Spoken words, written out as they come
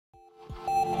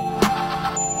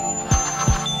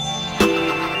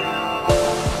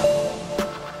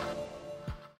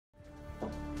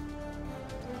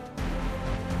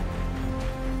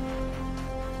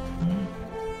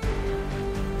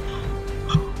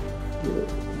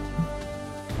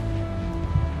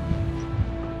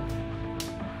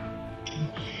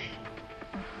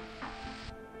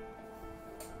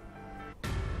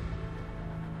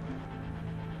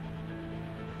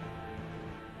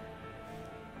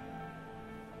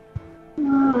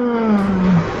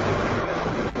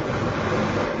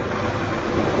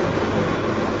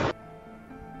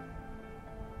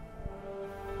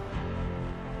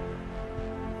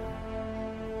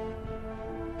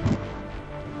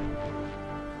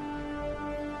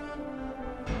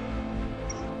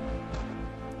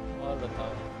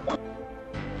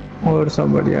और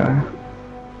सब बढ़िया है।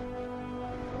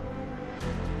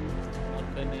 और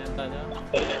कोई नया ताजा?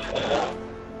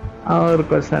 और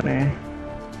कुछ नहीं।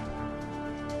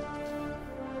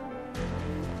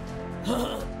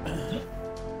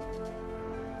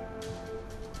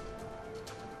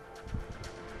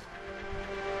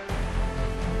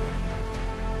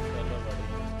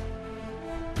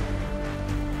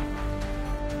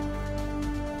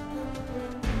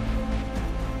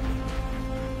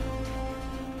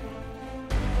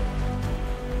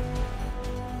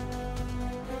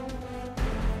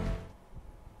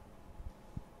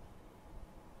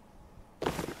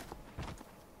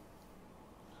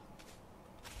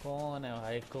 कौन है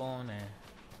भाई, कौन है?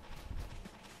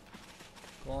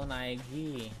 कौन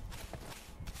आएगी?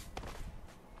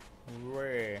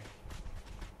 वे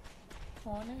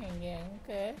कौन आएंगे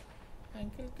अंकल?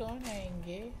 अंकल कौन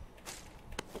आएंगे?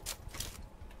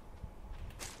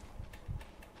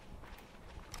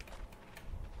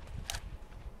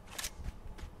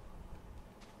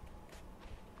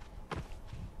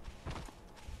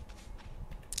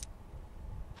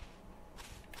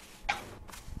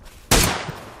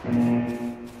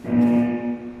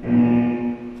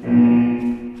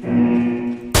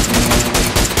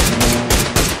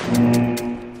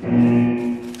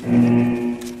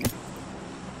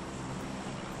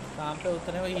 कहाँ पे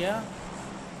उतरे भैया?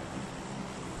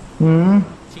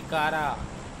 चिकारा।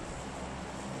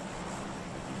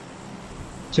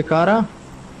 चिकारा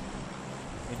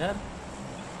इधर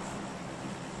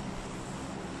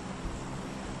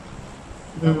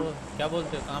क्या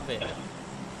बोलते हो? कहाँ पे?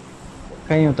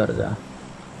 कहीं उतर जा,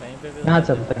 कहीं पे भी यहाँ उतर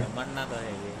चलते सकते हैं। हैं, मरना तो है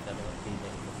ये। चलो ठीक है।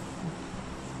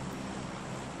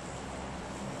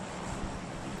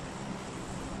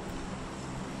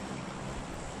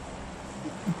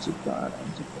 चिकारा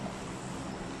चिकारा।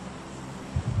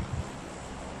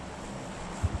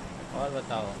 और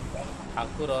बताओ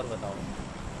ठाकुर, और बताओ।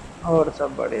 और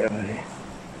सब बढ़िया भाई।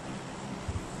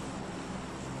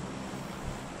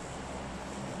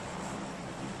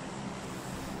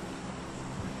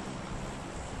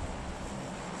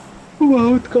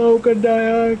 बहुत काम करना है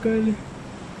यार कल। जिंदगी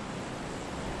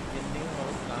में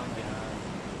बहुत काम है यार,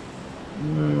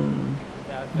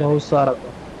 क्या बहुत करें। सारा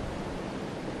काम।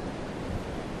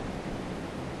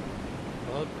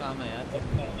 बहुत काम है यार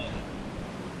जिंदगी में।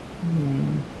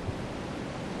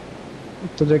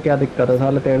 तुझे क्या दिक्कत है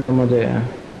साले, तेरे तो मजे हैं।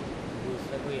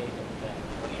 दूसरे को यही लगता है।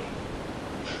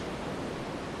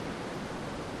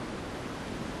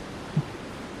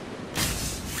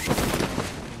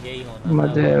 यही होना था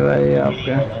मजे अब। है भाई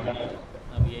आपके।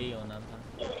 अब यही होना था।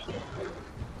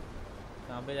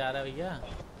 कहाँ पे जा रहा है भैया?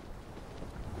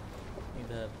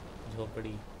 इधर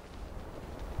झोपड़ी।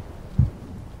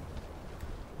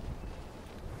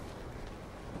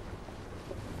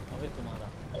 अबे तुम्हारा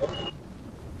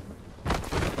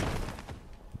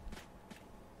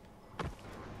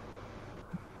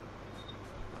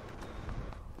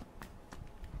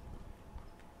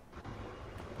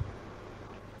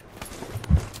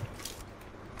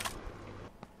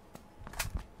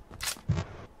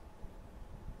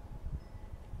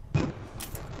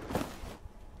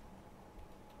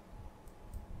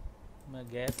मैं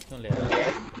गैस क्यों ले रहा हूँ?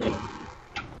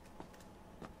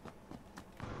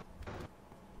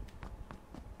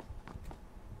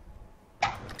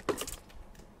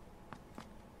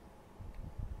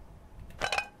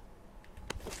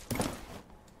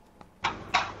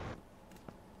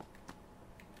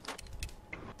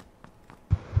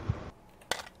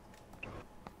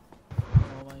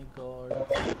 Oh my God.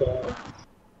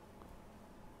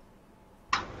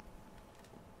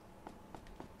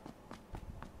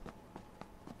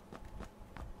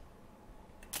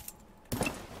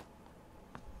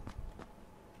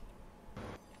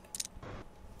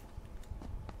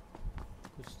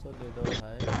 कुछ तो दे दो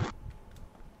भाई।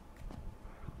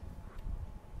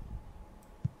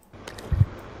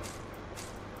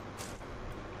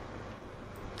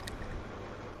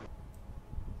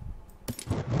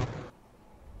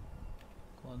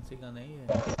 कौन सी गन है ये?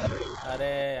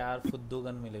 अरे यार फुद्दू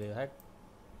गन मिल गई। हट।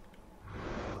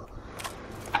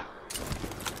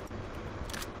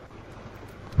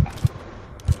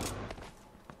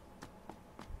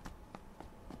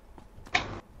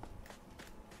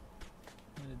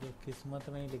 किस्मत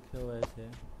में ही लिखे हो ऐसे।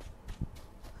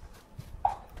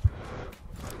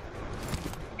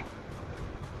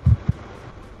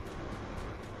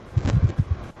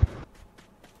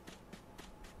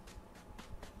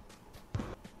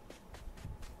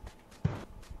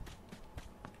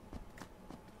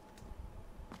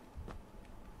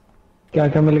 क्या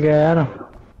क्या मिल गया यार?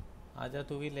 आजा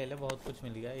तू भी ले ले, बहुत कुछ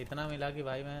मिल गया। इतना मिला कि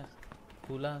भाई मैं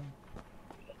फूला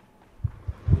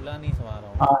फूला नहीं समा रहा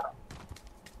हूँ। हाँ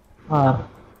हाँ।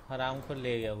 हराम को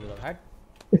ले गया पूरा। हट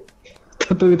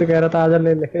तो तू भी तो कह रहा था आजा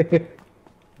ले ले।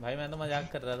 भाई, मैं तो मजाक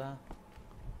कर रहा था।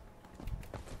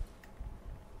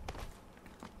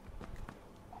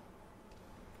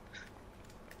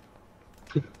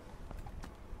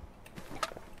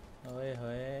 ओए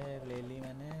होए, ले ली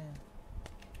मैंने।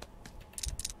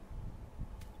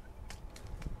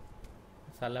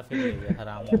 साला फिर ले गया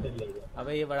हराम को।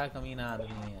 अबे ये बड़ा कमीना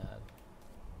आदमी है यार।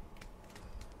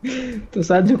 तू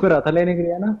शायद झुक रहा था लेने के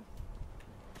लिए ना?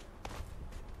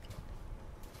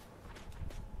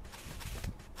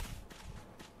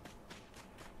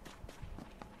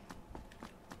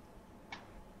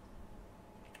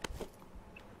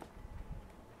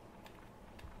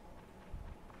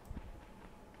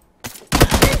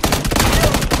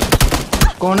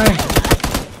 कौन है?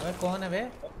 अबे कौन है बे?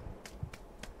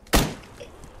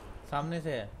 सामने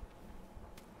से है।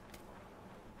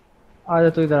 आजा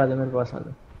तू इधर आजा, मेरे पास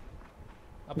आजा।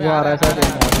 अबे वो आ आ रहा रहा है, है आ रहा है,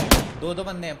 आ शायद। रहा है। दो दो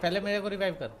बंदे हैं। पहले मेरे को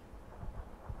रिवाइव कर।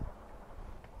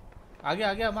 आगे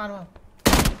आ गया, मार मार।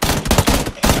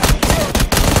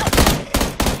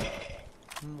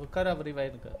 कर अब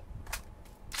रिवाइव कर।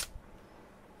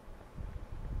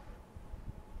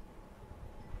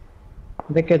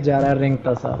 देख के जा रहा है रिंग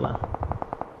का साला।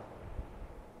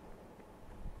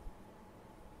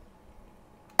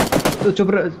 तो चुप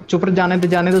रह, जाने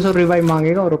दे सब रिवाइव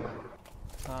मांगेगा। और रुक।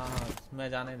 हाँ हाँ, मैं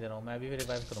जाने दे रहा हूँ। मैं भी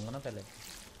रिवाइव करूँगा ना पहले,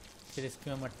 फिर इसकी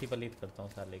मैं मट्टी पलीत करता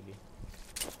हूँ साले की।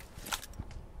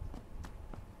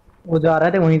 वो जा रहा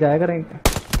है तो वहीं जाएगा रिंग पे।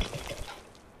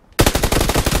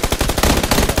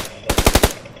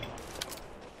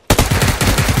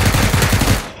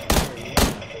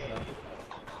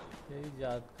 तेरी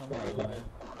जात का मालूम है।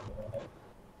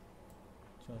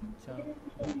 चुपचाप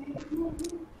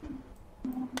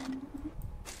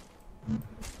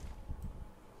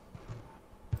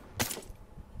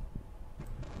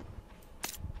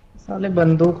साले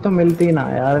बंदूक तो मिलती ना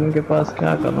यार इनके पास,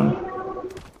 क्या करूं।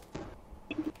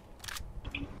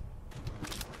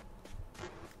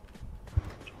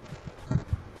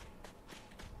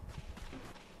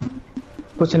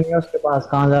 कुछ नहीं है उसके पास।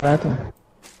 कहाँ जा रहा है तू?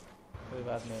 कोई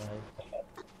बात नहीं भाई।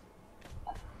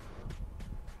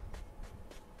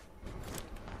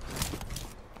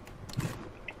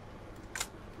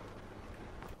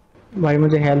 भाई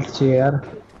मुझे हेल्थ चाहिए यार।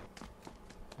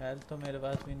 हेल्थ तो मेरे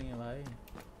पास भी नहीं है भाई।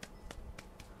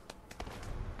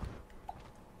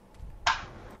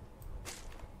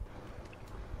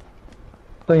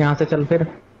 तो यहाँ से चल फिर।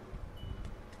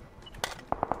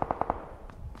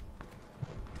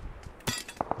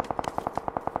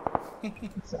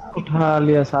 उठा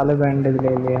लिया साले, बैंडेज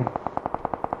ले लिया।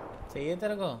 चाहिए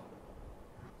तेरे को?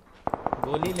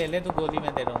 गोली ले ले, तू गोली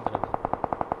मैं दे रहा हूँ तेरे को।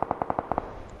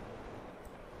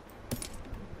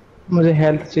 मुझे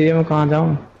हेल्थ चाहिए, मैं कहाँ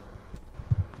जाऊँ?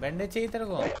 बैंडेज चाहिए तेरे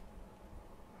को?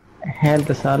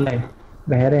 हेल्थ साले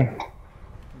बहरे।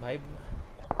 भाई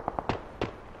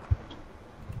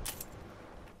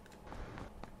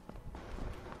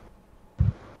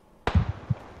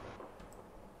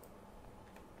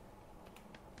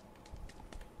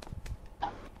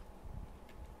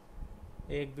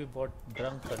एक भी बॉट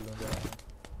ड्रंक कर लूँ जरा।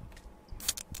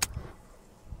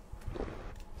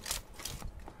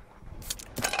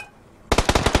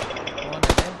 कौन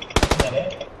है?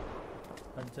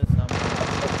 अच्छा सामने।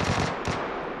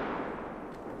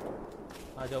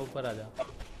 आजा ऊपर आजा।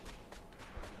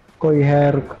 कोई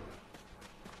है? रुक।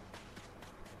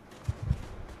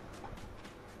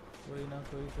 कोई ना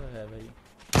कोई तो है भाई।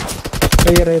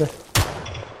 ये रहे।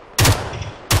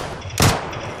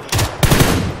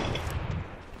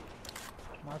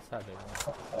 मार साले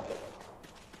को।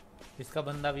 इसका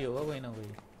बंदा भी होगा कोई ना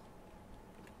कोई।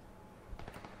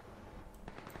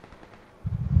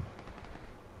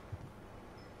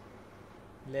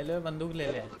 ले लो बंदूक, ले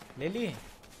ले। ले ली?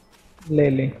 ले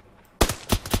ले।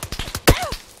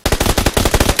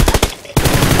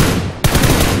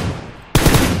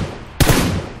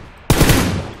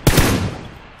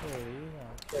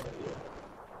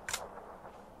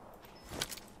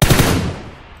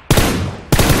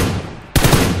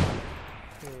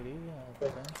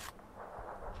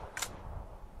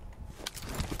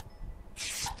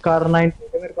 कार 9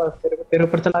 मेरे पास। तेरे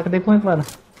ऊपर चला के देखो एक बार।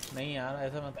 नहीं यार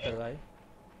ऐसा मत कर भाई।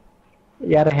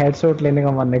 यार हेडशॉट लेने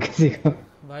का मन है किसी को।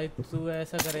 भाई तू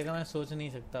ऐसा करेगा मैं सोच नहीं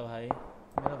सकता भाई,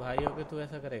 मेरा भाई होके तू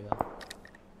ऐसा करेगा।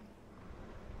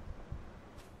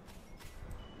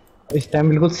 इस टाइम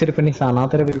बिल्कुल सिर पे निशाना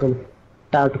तेरे, बिल्कुल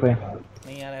टाट पे।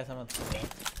 नहीं यार ऐसा मत कर यार।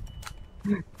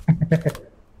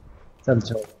 चल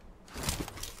छोड़,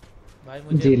 भाई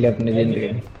मुझे जी ले अपनी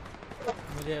जिंदगी।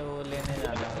 मुझे वो लेने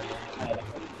जाना है पहले।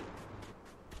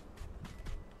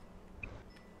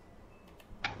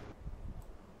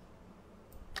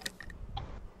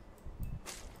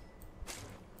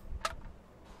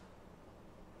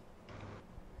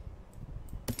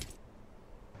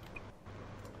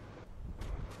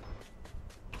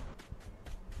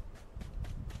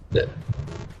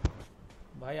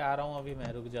 भाई आ रहा हूँ अभी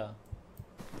मैं, रुक जा।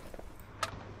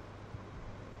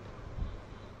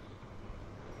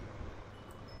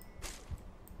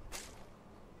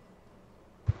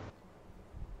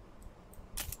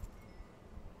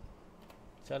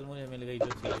 चल मुझे मिल गई जो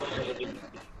चाहिए।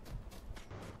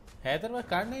 है तेरे पास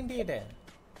कार 98 है?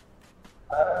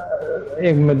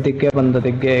 एक में दिख गया, बंदा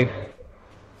दिख गया एक।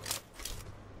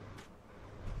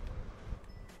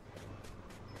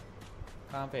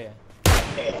 कहाँ पे है?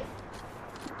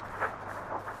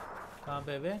 कहाँ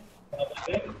पे बे?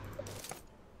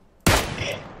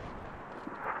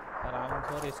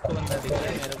 हरामखोर, इसको बंदा दिख रहा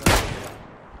है, मेरे को नहीं दिख रहा।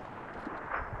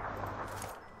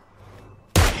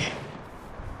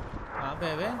 कहाँ पे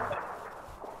है बे?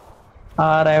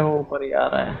 आ रहा है वो, ऊपर ही आ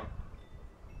रहा है।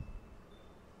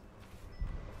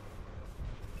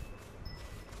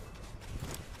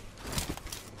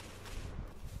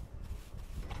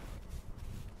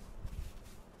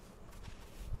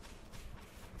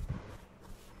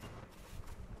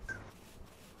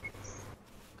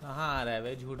 कहाँ आ रहा है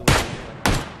बे, झूठ बोल रहा है।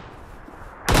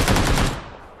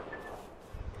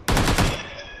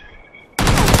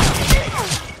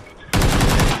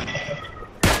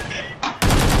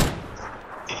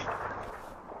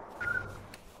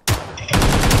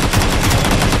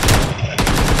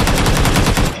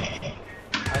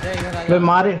 आजा इधर वे आजा।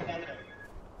 मारे,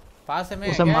 पास में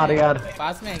है उसे क्या मार ये? यार।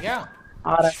 पास में है क्या?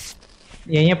 आ रहा है,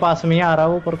 यहीं है, पास में ही आ रहा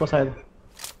है वो ऊपर को शायद।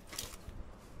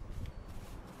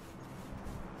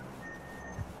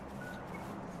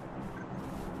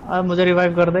 अब मुझे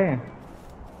रिवाइव कर दे।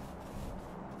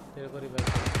 तेरे को रिवाइव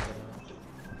करूंगा।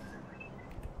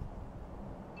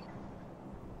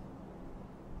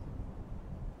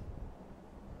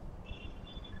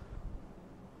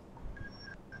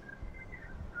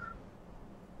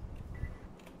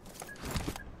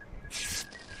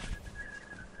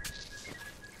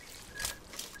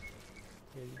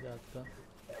 तेरी जात का।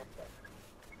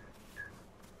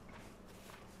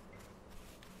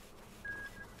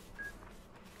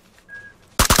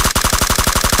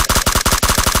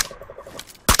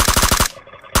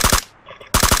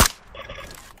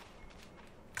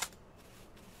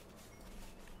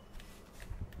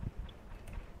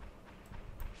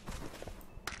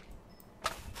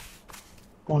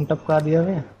 कौन टपका दिया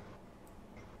वे?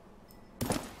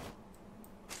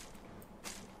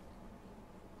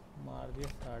 मार दिया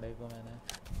साढ़े को मैंने।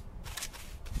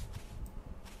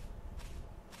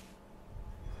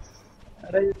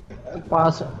 अरे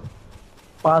पास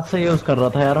पास से यूज कर रहा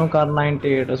था यार, वो कार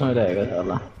 98 उसमें जाएगा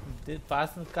साला।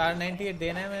 पास कार 98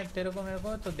 देना है मैं तेरे को, मेरे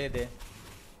को तो दे दे।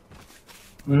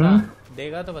 बता,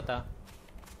 देगा तो बता।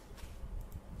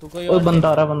 तू कोई और और बंदा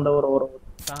आ रहा, बंदा और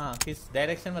कहाँ, किस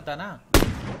डायरेक्शन बता ना।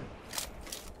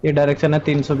 ये डायरेक्शन है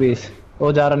 320।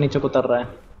 वो जा रहा, नीचे को उतर रहा है।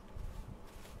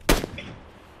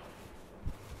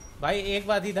 भाई एक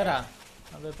बात इधर आ।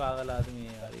 अबे पागल आदमी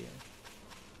है यार ये,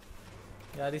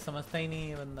 यार ये समझता ही नहीं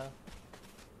है बंदा।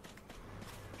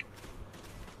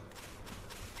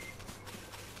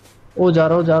 वो जा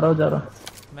रहा, वो जा रहा, वो जा रहा।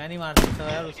 मैं नहीं मार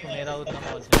सकता यार उसको, मेरा उतना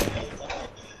पहुंच नहीं है।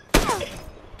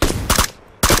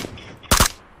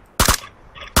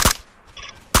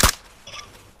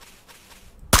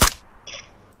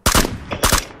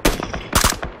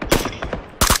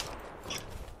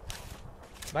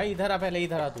 भाई इधर आ, पहले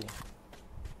इधर आ तू।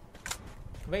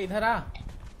 अबे इधर आ।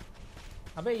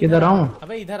 अबे किधर आऊं?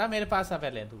 अबे इधर आ, मेरे पास आ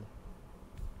पहले तू।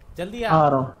 जल्दी आ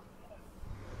रहा हूं।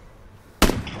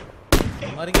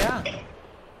 मर गया?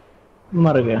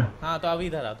 मर गया। हाँ तो अब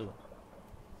इधर आ तू।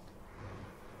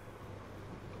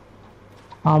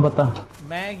 हाँ बता।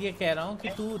 मैं ये कह रहा हूँ कि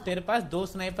तू, तेरे पास 2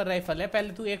 स्नाइपर राइफल है,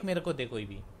 पहले तू एक मेरे को दे कोई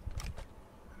भी,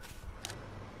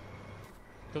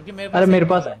 क्योंकि मेरे पास अरे मेरे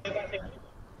एक पास नहीं है।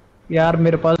 यार,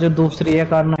 मेरे पास जो दूसरी है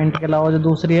कार 90 के अलावा, जो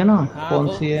दूसरी है ना, हाँ कौन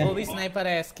सी है? वो भी स्नाइपर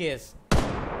है, एसकेएस।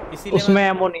 इसीलिए उसमें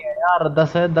एमो नहीं है यार,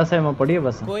 10 है, 10 एमो पड़ी है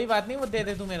बस। कोई बात नहीं, वो दे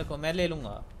दे तू मेरे को, मैं ले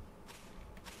लूंगा।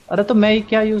 अरे तो मैं ही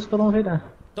क्या यूज करूं फिर?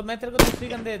 तो मैं तेरे को दूसरी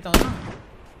गन दे देता हूँ ना,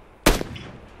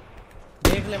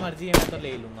 देख ले मर्जी है, मैं तो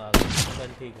ले ही लूंगा आगे।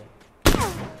 चल ठीक है।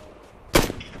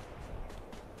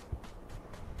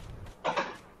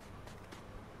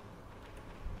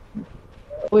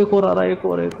 वो एक और आ रहा है, एक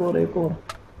और एक और एक और।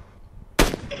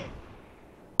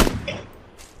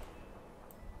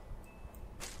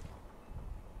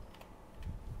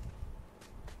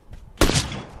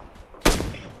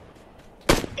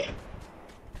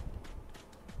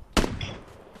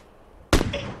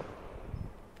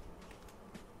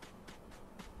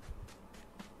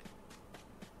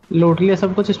 लूट लिया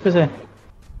सब कुछ इस पे से।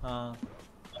 हाँ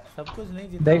सब कुछ नहीं,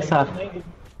 जितना देख साथ।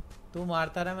 तू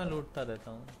मारता रहा मैं लूटता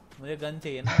रहता हूँ। मुझे गन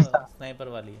चाहिए ना, स्नाइपर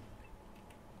वाली।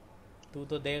 तू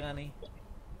तो देगा नहीं।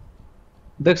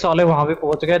 देख साले वहां भी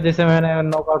पहुंच गया जिसे मैंने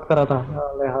नॉकआउट करा था।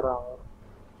 अरे हराम।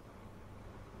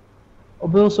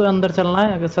 अबे उसे अंदर चलना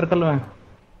है सर्कल में।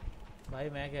 भाई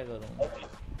मैं क्या करूँ?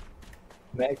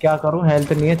 मैं क्या करूं,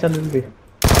 हेल्थ नहीं है, चल जल्दी।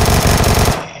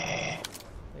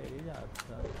 तेरी जात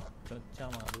का चोचा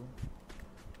मारूं।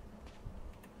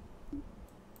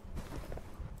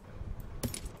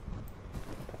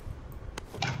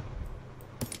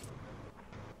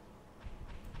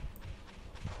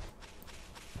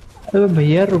 अरे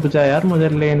भैया रुक जा यार, मुझे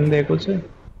लेने दे कुछ।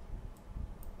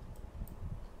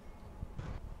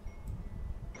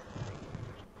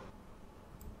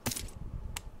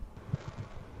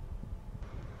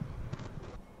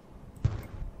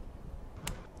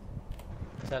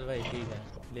 चल भाई ठीक है,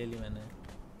 ले ली मैंने।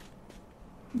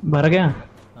 भर गया।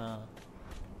 हाँ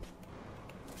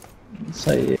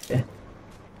सही है।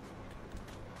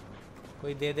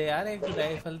 कोई दे दे यार, एक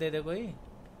राइफल दे दे कोई।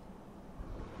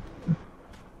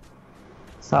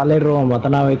 साले रो मत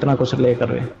ना, इतना कुछ लेकर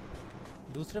रे।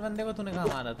 दूसरे बंदे को तूने कहाँ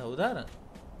मारा था? उधर?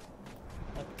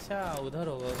 अच्छा उधर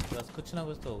होगा उसके पास, कुछ ना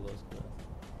कुछ तो होगा उसके पास,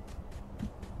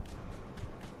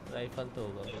 राइफल तो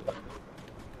होगा कोई।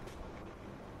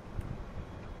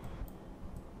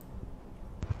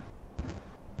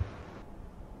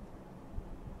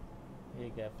 ये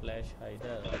क्या फ्लैश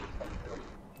हाइडर,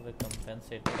 तो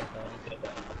कंपेंसेटर का।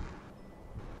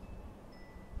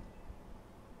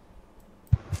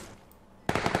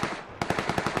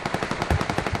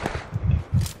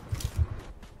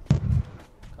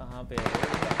 कहाँ पे है?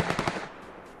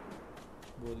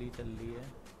 गोली चल रही है।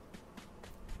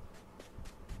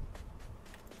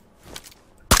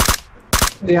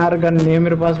 यार गन नहीं है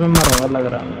मेरे पास, मैं मरूंगा लग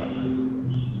रहा है।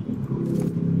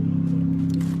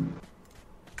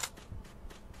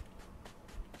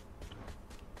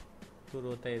 तू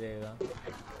रोता ही रहेगा।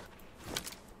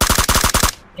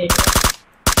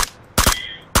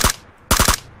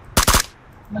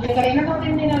 मजे करे ना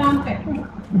 2-3 दिन आराम से।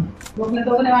 वो अपने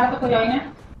 2 दिन वाला तो कोई आई ना।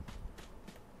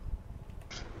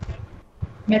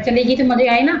 मैं चली गई तो मजे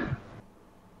आए ना।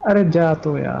 अरे जा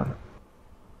तो यार।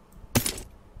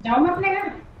 जाओ मैं अपने घर।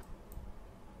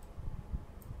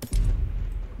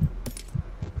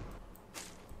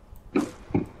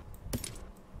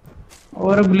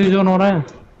 और ब्लू जोन हो रहा है।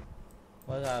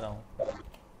 बस आ रहा हूँ।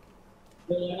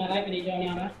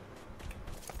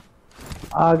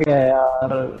 आ गया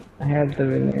यार। हेल्थ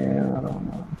भी नहीं है यार।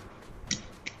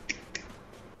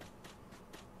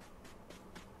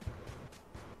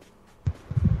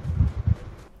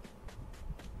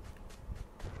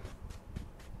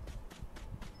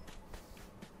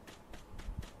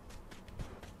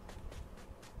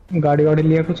 गाड़ी वाड़ी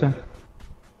लिया कुछ है?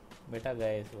 बेटा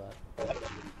गए इस बार।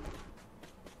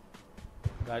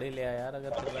 गाड़ी ले आ यार, अगर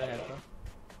तेरे पास है तो।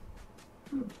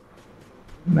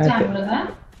 मैं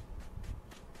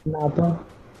ना तो।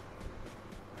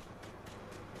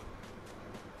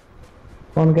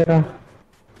 कौन कह रहा?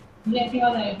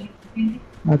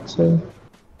 अच्छा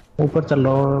ऊपर चल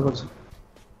रहा होगा कुछ।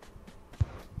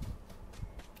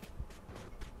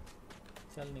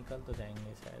 चल निकल तो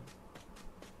जाएंगे शायद।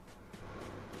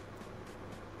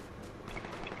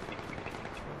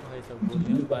 भाई सब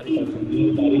गोलियों की बारिश हो रही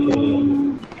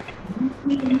है।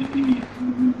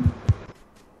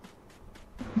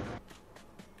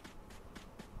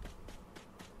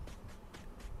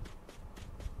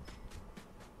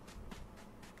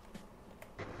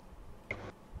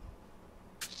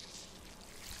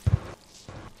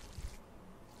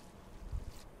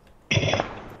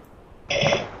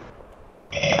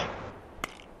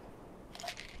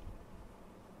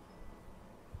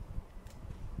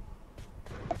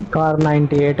 कार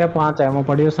 98 है, 5 एमओ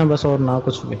पड़ी उसमें बस, और ना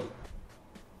कुछ भी।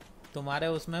 तुम्हारे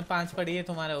उसमें 5 पड़ी है,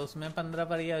 तुम्हारे उसमें 15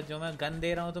 पड़ी है। जो मैं गन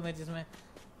दे रहा हूँ तुम्हें, जिसमें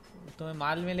तुम्हें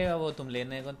माल मिलेगा, वो तुम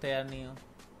लेने को तैयार नहीं हो।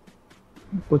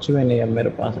 कुछ भी नहीं है मेरे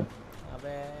पास।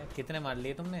 अबे कितने मार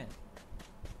लिए तुमने?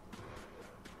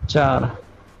 4।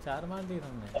 4 मार दी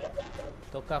तुमने,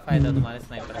 तो क्या फायदा तुम्हारे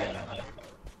स्नाइपर का?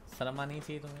 शर्म आनी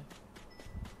चाहिए तुम्हें।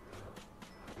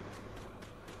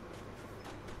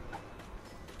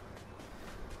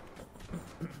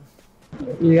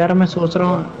 यार मैं सोच रहा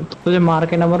हूँ तुझे मार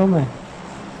के ना मरूं मैं। तो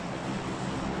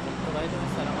भाई तुम्हें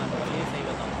शर्म आनी चाहिए, सही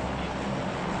बताऊं तो।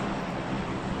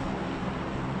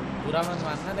 बुरा मत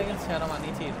मानना, लेकिन शर्म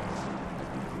आनी चाहिए तुम्हें।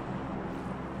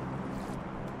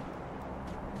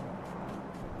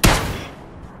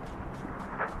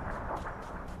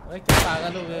 अरे क्या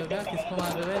पागल हो गए हो क्या? किसको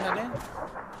मार रहे हो साले?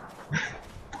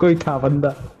 कोई था बंदा।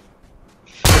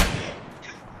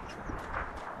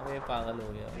 अबे पागल हो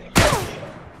गया भाई।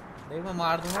 देख मैं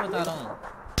मार दूंगा, बता रहा हूँ।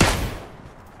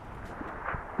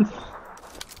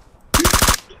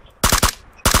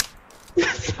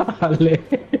 साले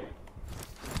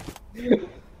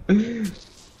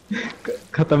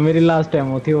खत्म, मेरी लास्ट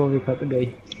टाइम थी वो भी खत्म गई।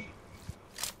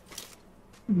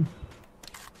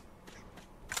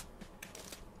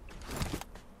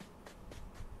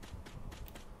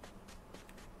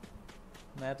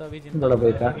 मैं तो अभी जिंदा बड़ा हूँ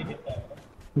बेकार,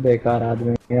 यार। बेकार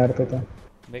आदमी यार तो।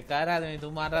 बेकार आदमी तू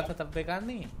मार रहा था तब बेकार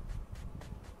नहीं?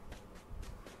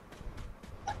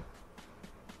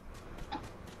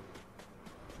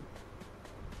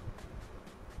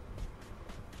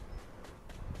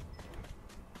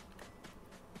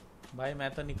 भाई मैं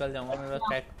तो निकल जाऊंगा, मेरे पास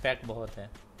पैक पैक बहुत है।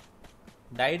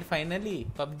 Died finally,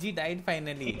 PUBG died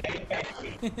finally.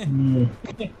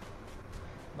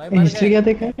 भाई मर हिस्ट्री गए। क्या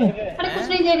देखा है? अरे कुछ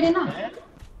नहीं देख रहे ना।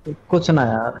 कुछ ना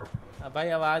यार। अब भाई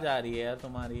आवाज आ रही है यार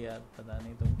तुम्हारी, यार पता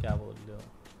नहीं तुम क्या बोल रहे हो।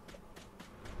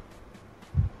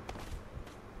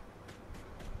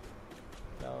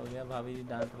 क्या हो गया? भाभी जी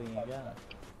डांट रही हैं क्या?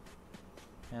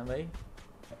 हैं भाई?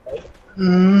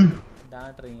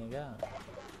 डांट रही हैं क्या?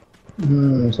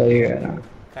 सही है ना।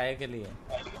 काहे के लिए?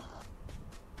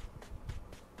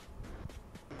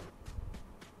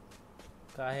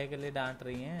 काहे के लिए डांट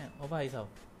रही हैं? ओ भाई साहब,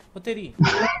 ओ तेरी।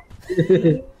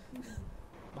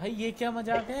 भाई ये क्या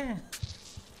मजाक है?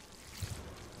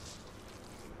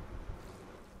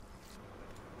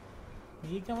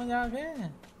 ये क्या मजाक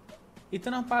है?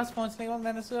 इतना पास पहुंचने के बाद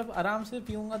मैंने सिर्फ आराम से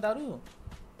पीऊंगा दारू।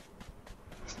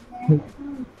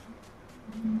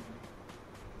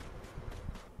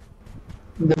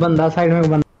 बंदा साइड में,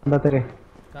 बंदा तेरे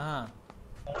कहाँ?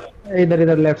 इधर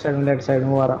इधर लेफ्ट साइड में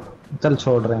वो आ रहा। चल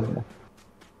छोड़ रहे हैं।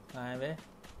 कहाँ है बे?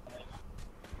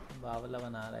 बावला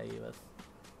बना रहा है ये बस,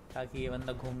 ताकि ये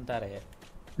बंदा घूमता रहे।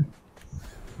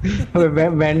 अबे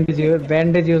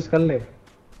बैंडेज यूज कर ले।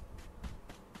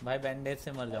 भाई बैंडेज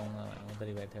से मर जाऊंगा मैं उधर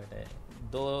ही बैठे बैठे।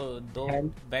 दो दो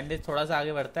हेल्थ बैंडेज थोड़ा सा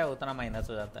आगे बढ़ता है उतना माइनस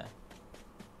हो जाता है।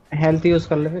 हेल्थ यूज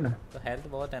कर ले फिर ना। तो हेल्थ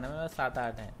बहुत है ना, मेरे पास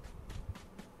 7-8 है।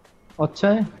 अच्छा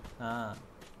है हाँ।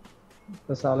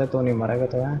 तो साले तो नहीं मरेगा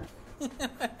तो है।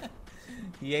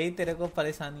 यही तेरे को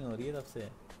परेशानी हो रही है तब से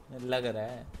लग रहा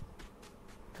है।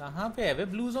 कहाँ पे है बे?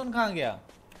 ब्लू जोन कहाँ गया?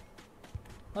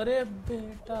 अरे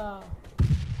बेटा,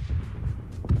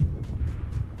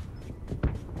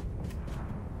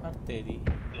 और तेरी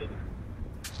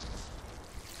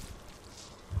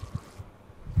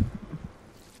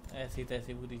ऐसी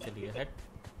तैसी पूरी चली है। हट,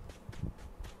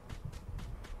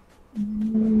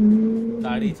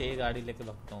 गाड़ी चाहिए, गाड़ी लेके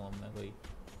भगता हूँ अब मैं। कोई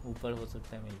ऊपर हो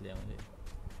सकता है मिल जाए मुझे।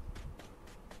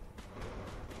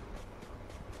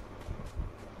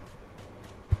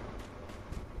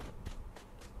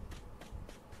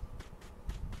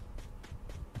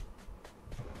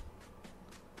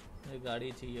 मुझे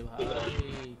गाड़ी चाहिए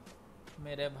भाई,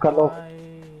 मेरे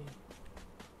भाई।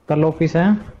 कल ऑफिस है।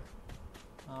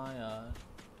 हाँ यार,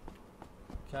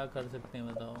 क्या कर सकते हैं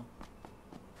बताओ।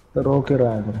 तो रो क्यों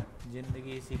रहा है फिर?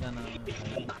 जिंदगी इसी का नाम है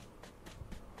भाई।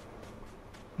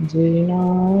 जीना।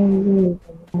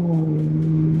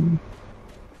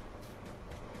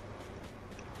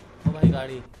 ओ भाई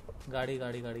गाड़ी गाड़ी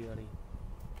गाड़ी गाड़ी गाड़ी।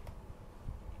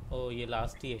 ओ ये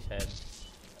लास्ट ही है शायद,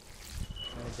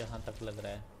 मुझे जहाँ तक लग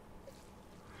रहा है।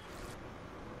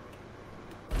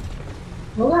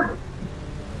 होगा।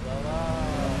 बाबा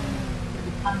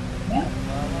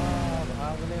बाबा,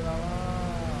 भाग ले बाबा।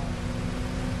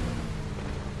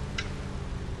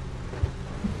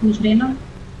 पूछ रहे ना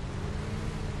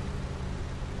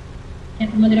क्या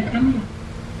समझ रखा है मुझे।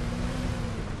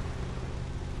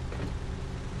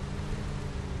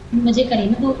 मजे करे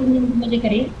ना 2-3 दिन मजे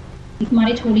करे,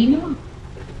 तुम्हारे छोड़ी ना।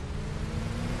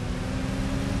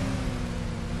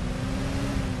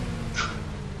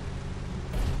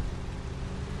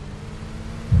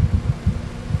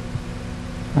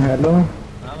 हेलो।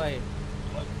 हाँ भाई,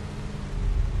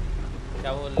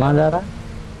 क्या बोल रहे कहाँ हो? जा रहा है?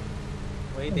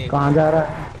 वही देख कहाँ रहा जा हूँ, रहा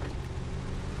है?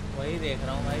 वही देख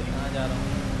रहा हूँ भाई, कहाँ जा रहा हूँ।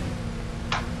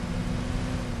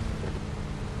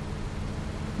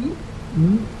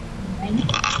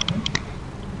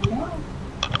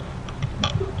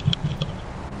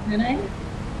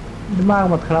 दिमाग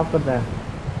मत खराब करता है।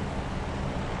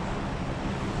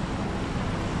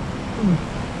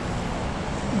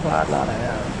 बाहर ला रहा है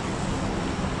यार।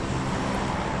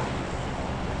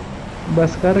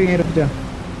 बस कर, यहीं रुक जा।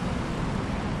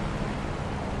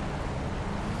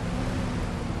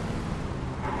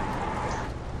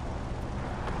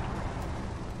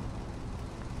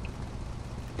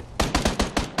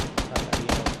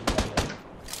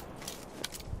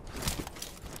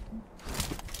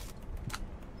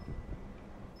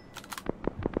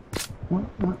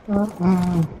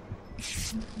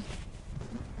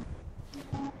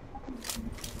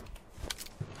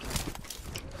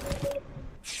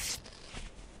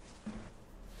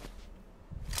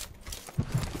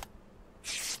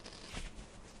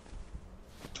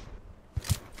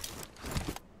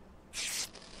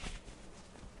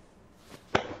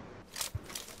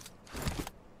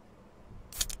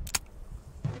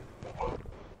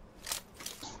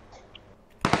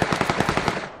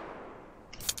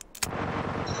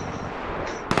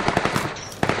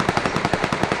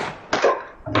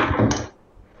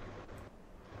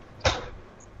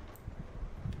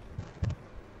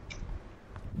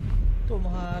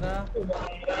 तुम्हारा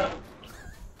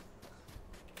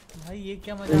भाई ये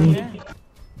क्या मजाक है?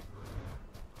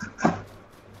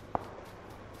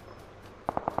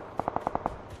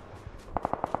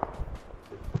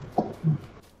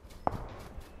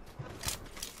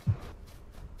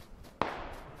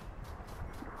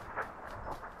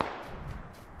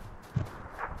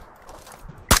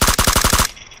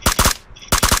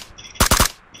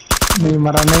 नहीं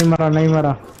मरा, नहीं मरा, नहीं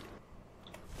मरा।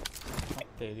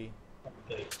 तेरी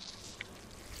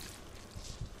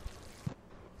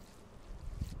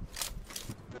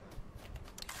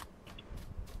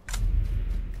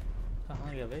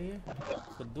कहाँ गया भाई ये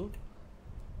खुद्दू?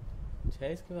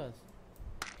 है इसके पास?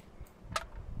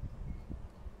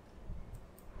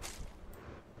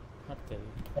 हट तेरी,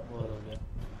 बोर हो गया,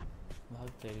 भाग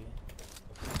तेरी।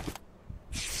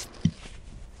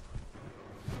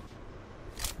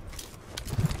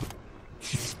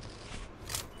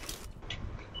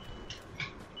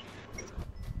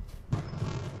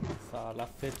 साला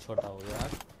फिर छोटा हो गया यार।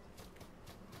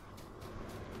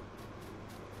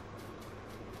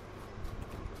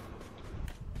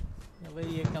 भाई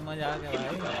ये क्या मजाक है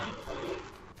भाई?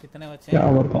 कितने बच्चे क्या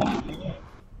हैं? बताऊं?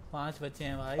 5 बच्चे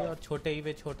हैं भाई, और छोटे ही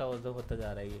पे छोटा होता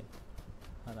जा रहा है ये।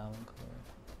 आराम करो।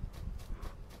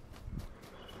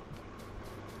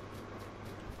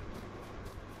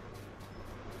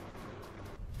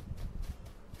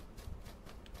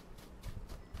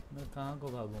 मैं कहाँ को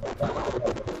भागूं?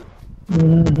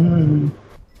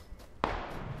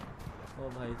 ओ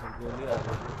भाई तो गोली आ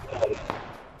गई,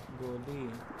 गोली।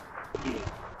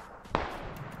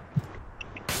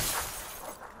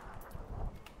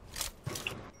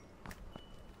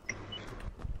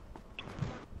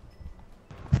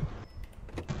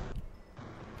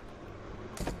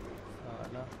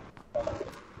 साला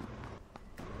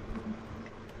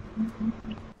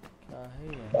क्या है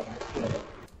ये?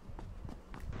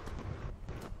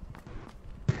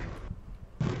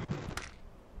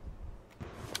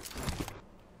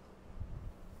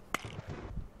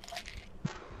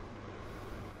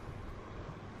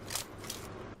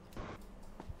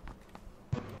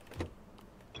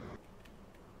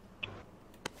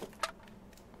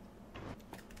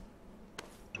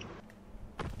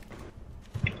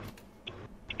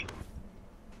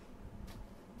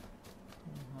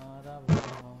 तुम्हारा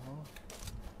भला हो।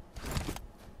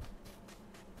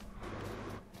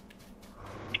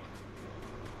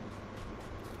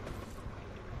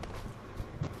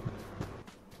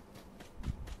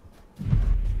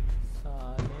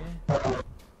 साले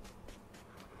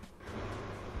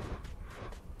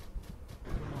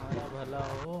तुम्हारा भला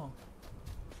हो।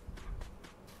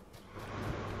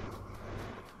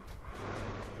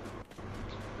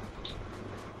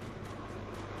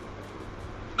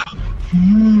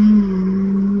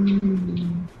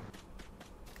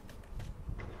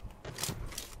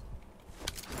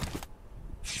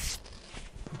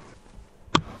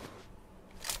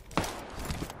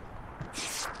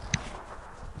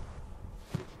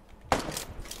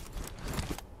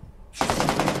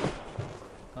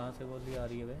 कहाँ से गोली आ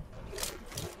रही है बे?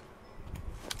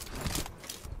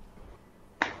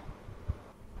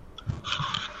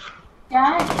 क्या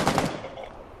है?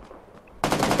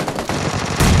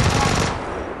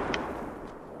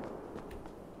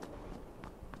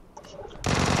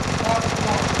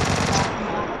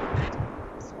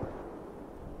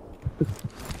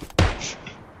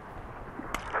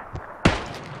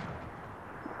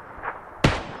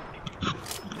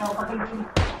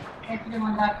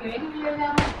 अकेले नहीं ले जा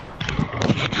रहा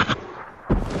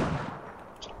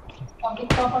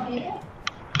पब्लिक प्रॉपर्टी है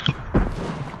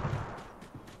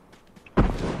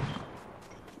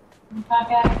उनका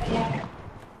क्या है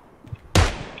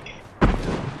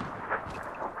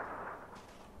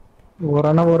वो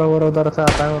रहा ना, वो रहा उधर से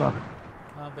आता है, वो रहा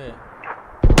हाँ बे।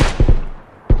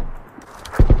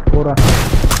 वो रहा।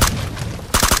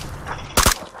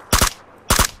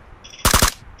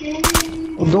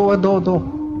 दो दो दो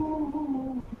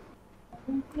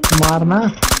मारना।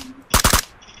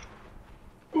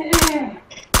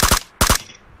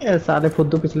 ए साले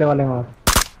फुद्दू पिछले वाले मार।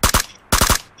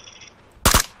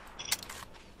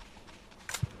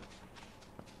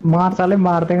 मार साले,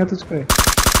 मार देंगे तुझको।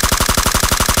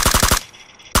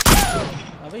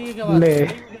 अबे ये क्या बात ले है?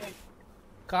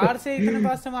 कार से इतने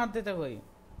पास से मारते थे भाई।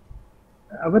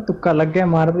 अबे तुक्का लग गया,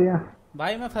 मार दिया।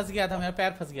 भाई मैं फंस गया था, मेरा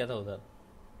पैर फंस गया था उधर।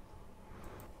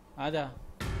 आजा।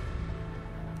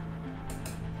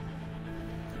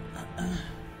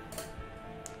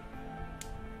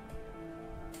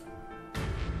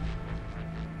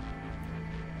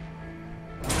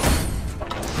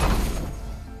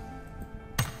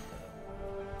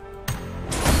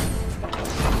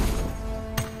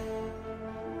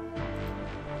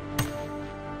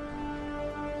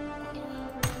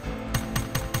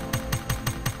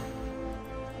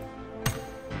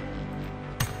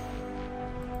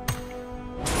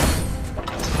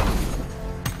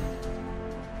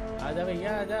 आजा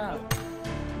भैया आजा।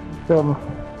 चलो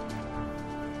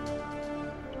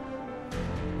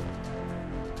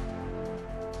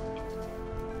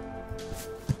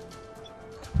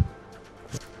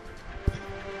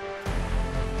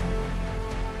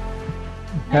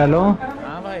हेलो।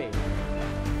 हाँ भाई।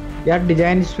 यार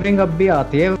डिजाइन स्प्रिंग अब भी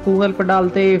आती है गूगल पे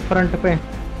डालते ही फ्रंट पे।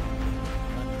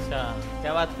 अच्छा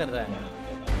क्या बात कर रहा है?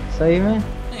 सही में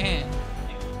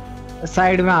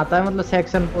साइड में आता है, मतलब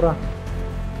सेक्शन पूरा,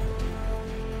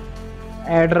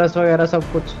 एड्रेस वगैरह सब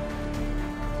कुछ।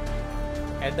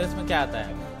 एड्रेस में क्या आता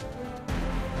है?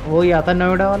 वही आता है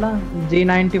नोएडा वाला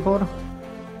G94।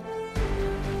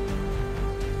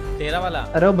 तेरा वाला?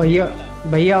 अरे वो भैया,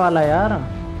 भैया वाला यार।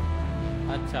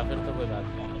 अच्छा फिर तो कोई बात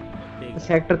नहीं, ठीक है।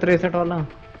 सेक्टर 63 वाला।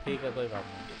 ठीक है कोई बात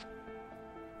नहीं।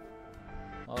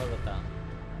 और बता।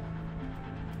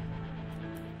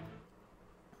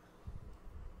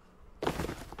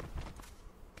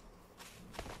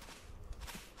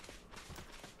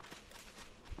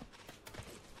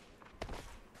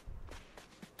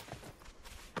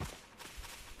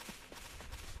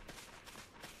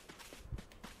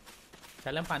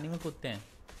 चल हम पानी में कूदते हैं।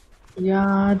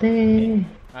 यादें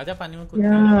आजा पानी में कूदते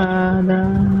हैं। याद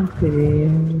आते।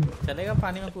 चलेगा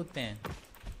पानी में कूदते हैं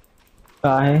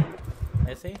का है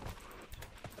ऐसे ही।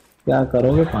 क्या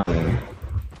करोगे पानी में?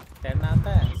 तैरना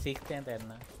आता है, सीखते हैं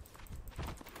तैरना।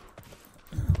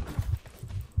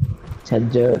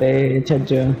 छज्जो रे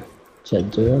छज्जो,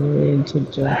 छज्जो रे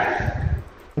छज्जो।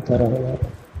 उतर आओ।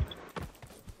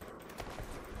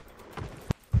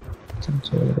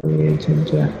 छज्जो रे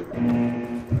छज्जो।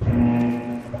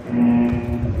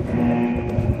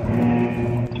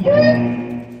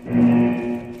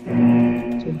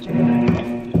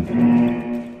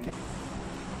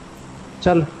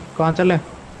 चल कहाँ चले?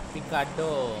 पिकाडो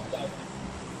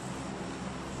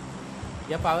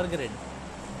या पावर ग्रिड?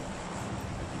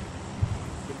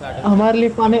 पिकाडो। हमारे लिए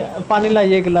पानी, पानी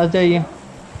लाइए, एक गिलास जाइए।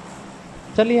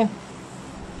 चलिए।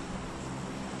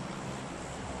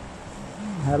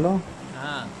 हेलो।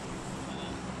 हाँ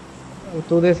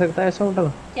तू दे सकता है ऐसा होटल?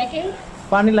 क्या कही?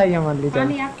 पानी लाइए हमारे लिए।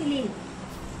 पानी आपके लिए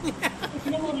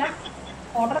किसने बोला?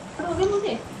 ऑर्डर दोगे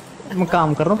मुझे? मैं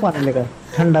काम कर रहा हूँ, पानी लेकर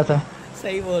ठंडा सा।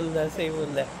 सही बोल रहा है, सही बोल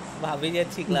रहा है। भाभी जी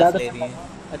अच्छी क्लास ज्यादा ले रही है,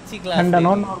 अच्छी क्लास ठंडा ले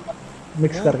नो रही है। नॉर्मल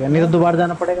मिक्स करके, नहीं तो दोबारा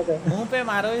जाना पड़ेगा। मुंह पे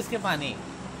मारो इसके पानी।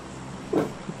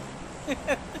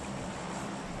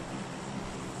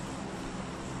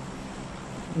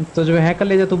 तुझ में है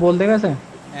कलेजा, तू बोल देगा ऐसे?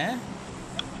 हैं?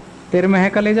 तेरे में है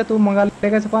कलेजा, तू मंगा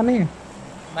लेगा ऐसे पानी?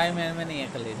 भाई मेरे में नहीं है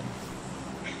कलेजा।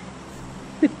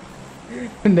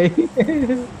 नहीं।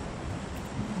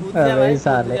 कूद जा भाई, कूद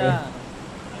साले जा।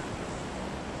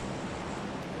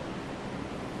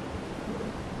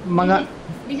 मंगा।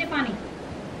 लीजिए पानी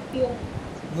पियो।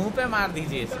 मुंह पे मार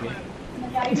दीजिए इसके।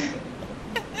 मजा आई।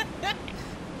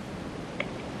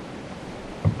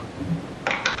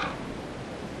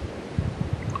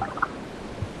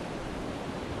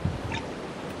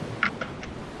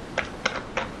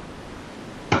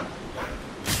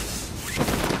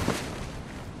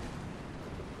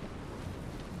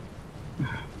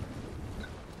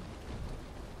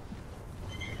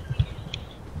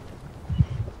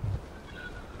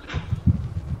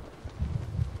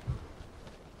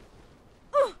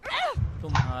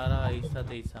 तेईसा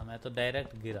तेईसा, मैं तो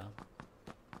डायरेक्ट गिरा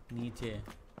नीचे।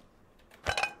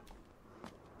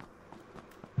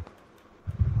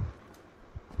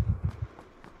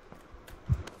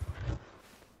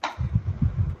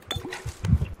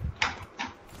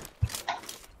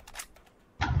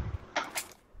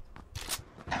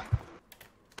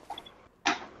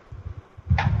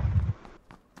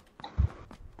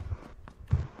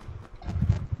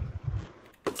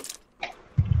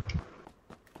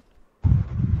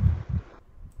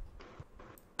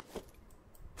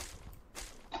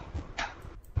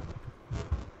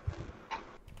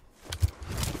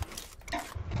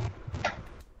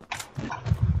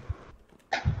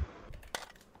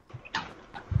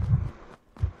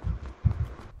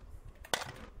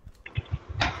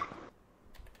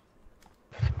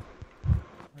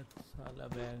 साला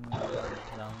बैग मिल जा,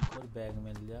 ग्राउंड पर बैग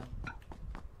मिल जा।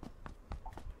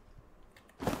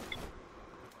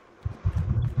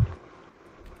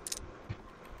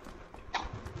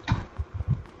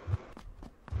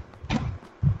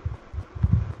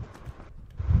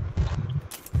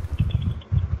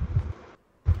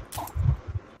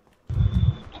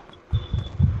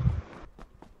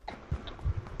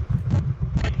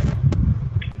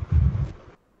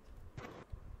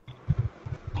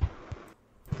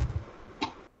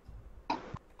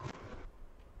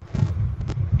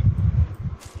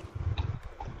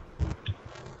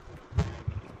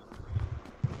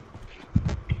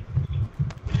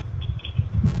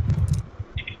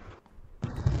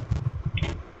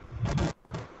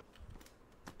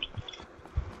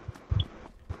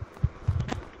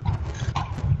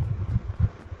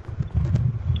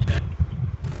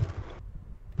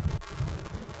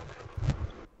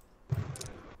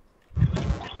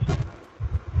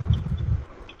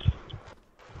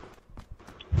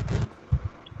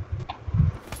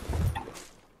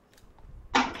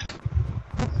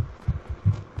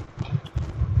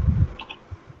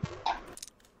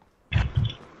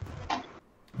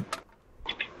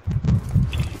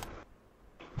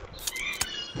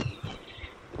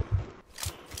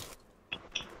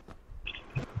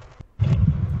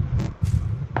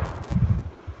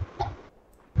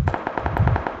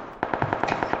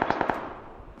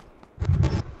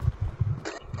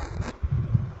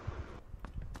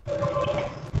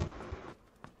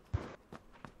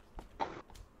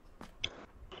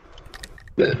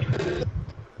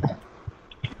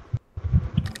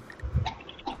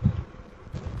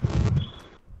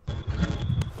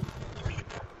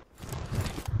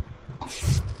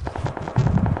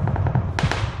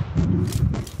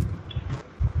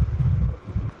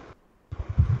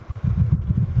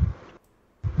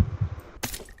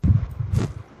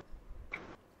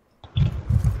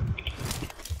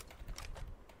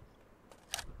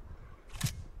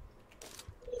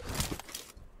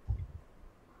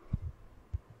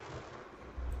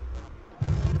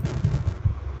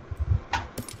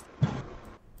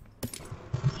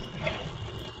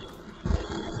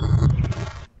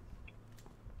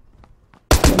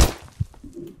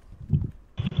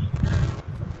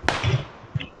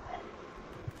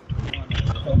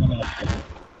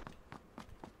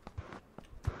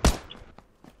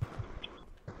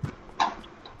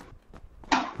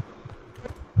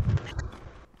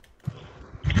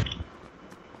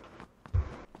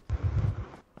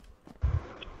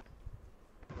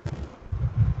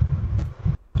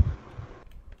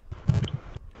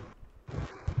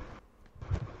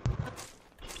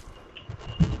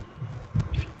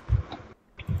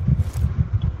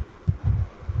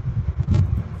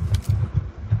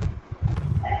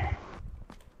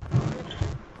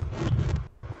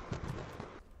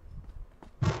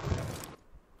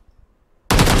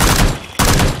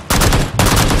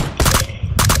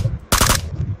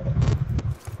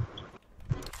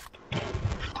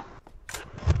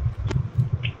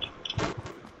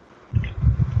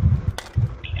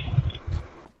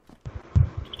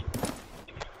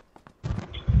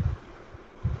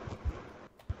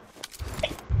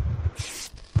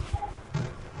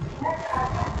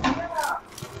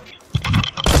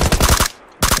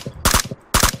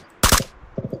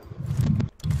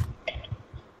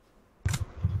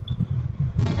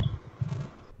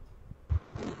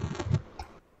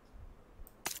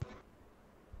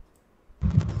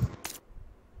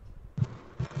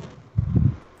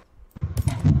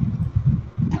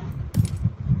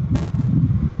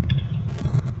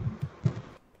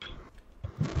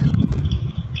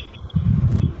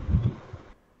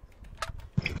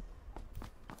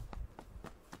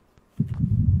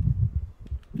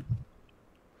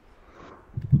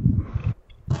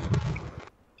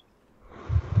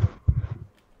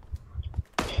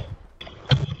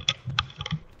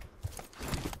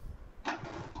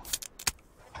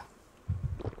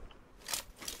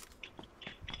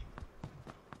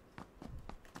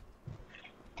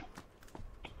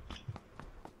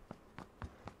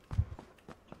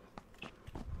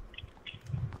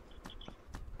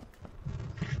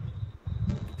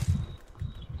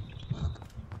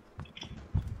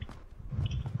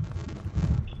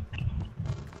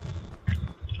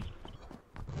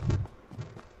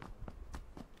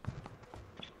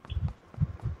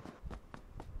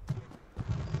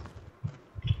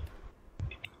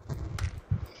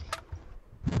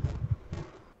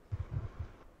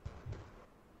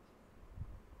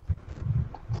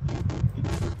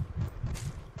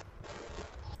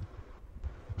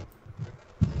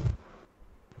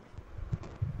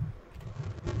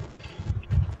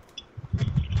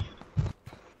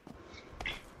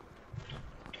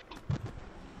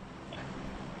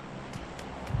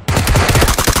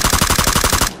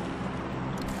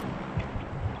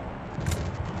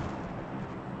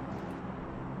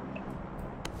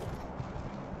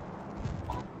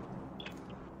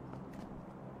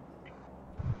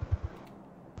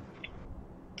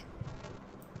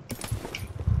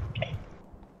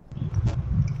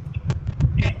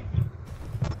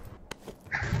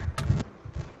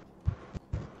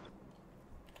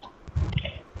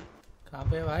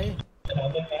 पे भाई?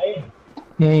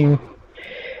 यही हूँ।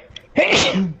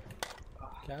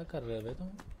 क्या कर रहे हो बे तुम?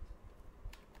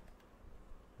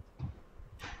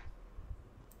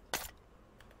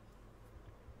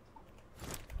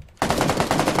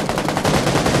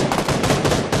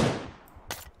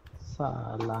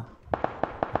 साला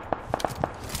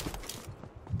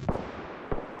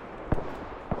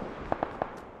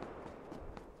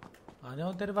आ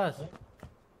जाओ तेरे पास।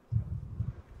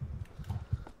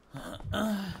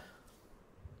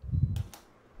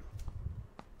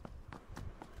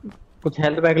 कुछ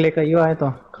हेल्थ बैग लेकर आइयो, आए तो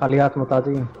खाली हाथ मत आ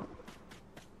जाइए।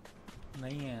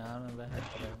 नहीं है यार मेरे पास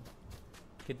हेल्थ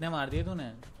बैग। कितने मार दिए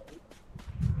तूने?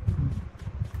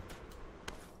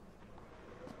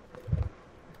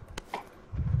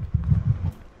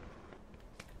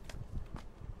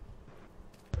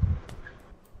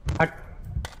 हट।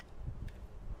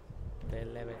 ले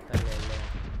ले बेटा ले ले।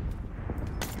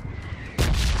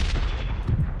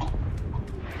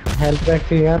 हेल्थ बैग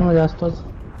चाहिए यार मुझे आसपास।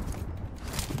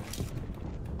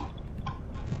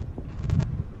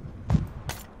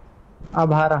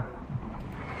 अब हारा।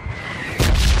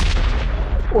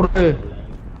 उड़े।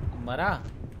 मरा?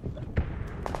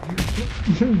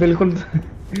 बिल्कुल।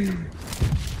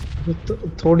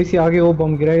 थोड़ी सी आगे वो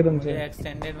बम गिरा एकदम मुझे से।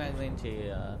 एक्सटेंडेड मैगजीन चाहिए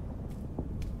यार।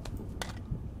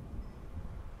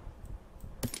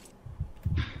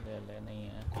 ले ले नहीं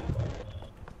है।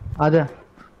 आजा।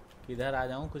 किधर आ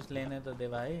जाऊं? कुछ लेने तो दे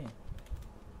भाई।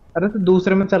 अरे तो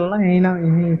दूसरे में चलना, यही ना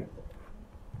यही।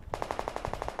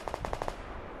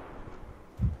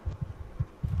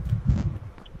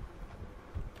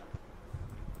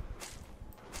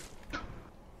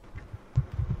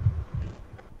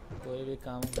 कोई भी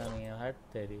काम का नहीं है, हट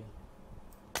तेरी।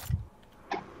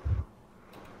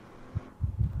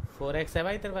 4x है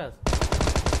भाई तेरे पास?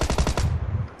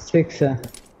 6 है।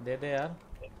 दे दे यार।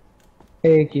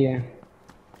 एक ही है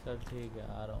चल ठीक है,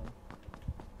 आ रहा हूँ।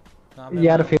 कहाँ पे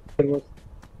यार। मारूं? फिर वो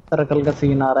सर्कल का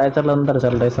सीन आ रहा है, चल अंदर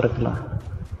चल रहा है सर्कल।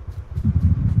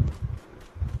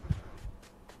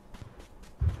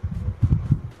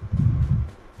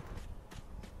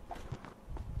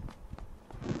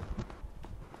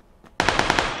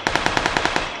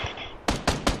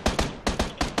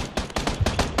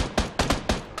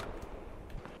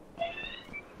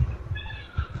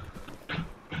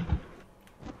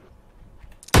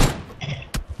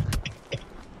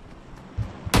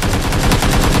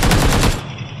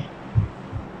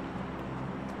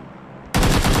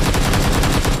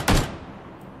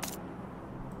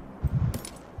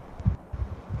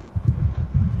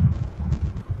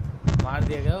 मार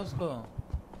दिया गया उसको?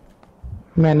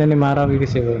 मैंने नहीं मारा अभी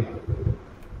किसी को।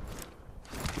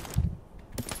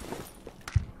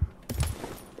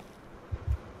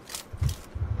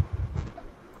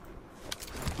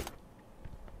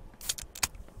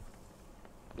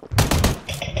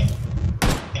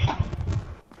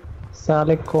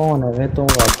 साले कौन है वे? तुम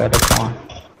पहले कौन?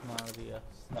 मार दिया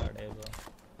साढ़े को।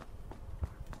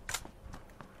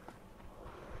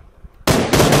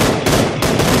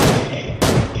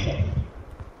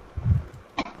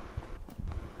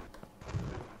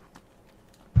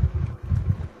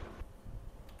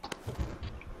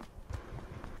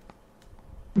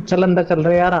 चल अंदर चल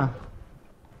रहे यार।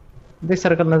 देख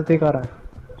सर्कल नजदीक आ रहा है।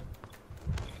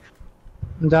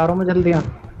 जा रहा हूँ मैं जल्दी। हाँ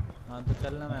हाँ तो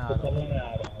चलना, मैं आ रहा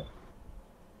हूँ।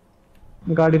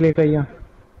 गाड़ी लेकर आइया।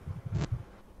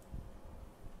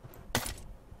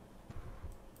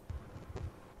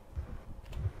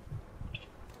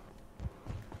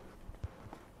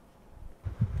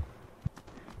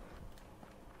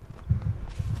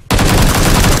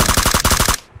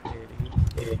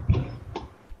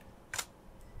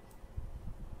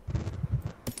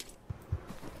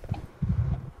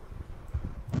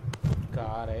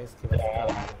 कार है इसके पास, कार।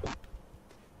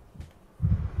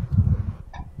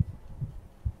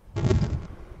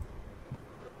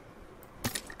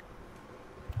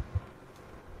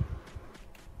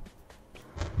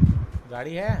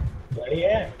 गाड़ी है?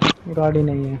 गाड़ी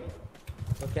नहीं है।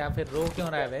 तो क्या फिर रो क्यों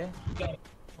रहा है बे?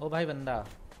 ओ भाई बंदा।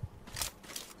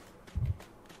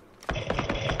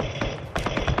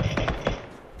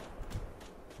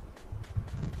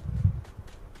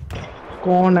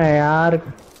 कौन है यार?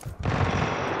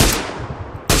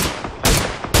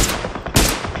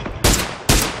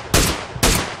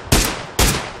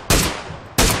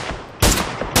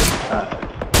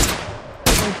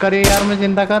 करे यार, मैं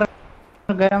जिंदा कर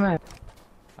गया मैं।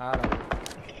 आ रहा हूँ।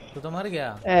 तू तो मर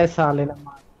गया। ऐसा साले ने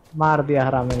मार दिया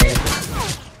हरामी ने।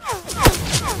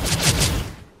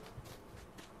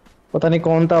 पता नहीं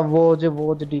कौन था वो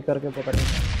जो डी करके, पता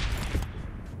नहीं।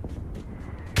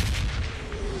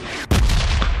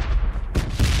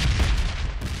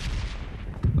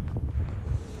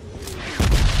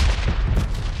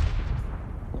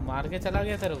 के चला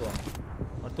गया तेरे को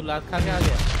और तू लात खा के आ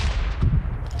गया।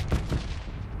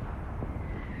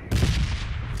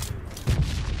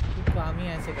 तू काम ही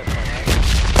ऐसे करता है।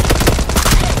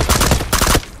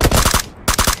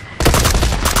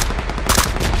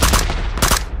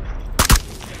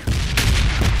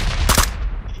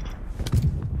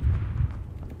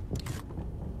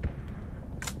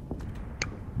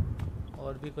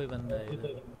 और भी कोई बंदा है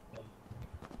इधर?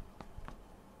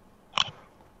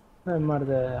 मर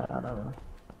जाए यार।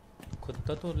 खुद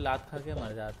तो तू लात खा के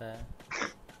मर जाता है।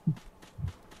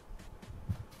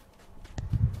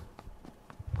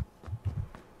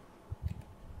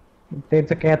 तेरे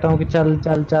से कहता हूँ कि चल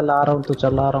चल चल, आ रहा हूँ तो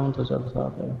चल, आ रहा हूँ तो चल,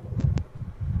 साथ है।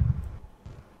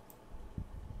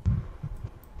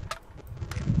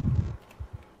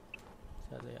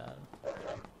 चल यार,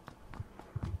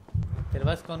 तेरे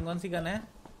पास कौन कौन सी गन है?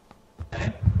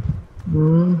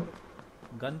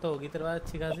 गन तो होगी तेरे पास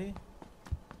अच्छी खासी।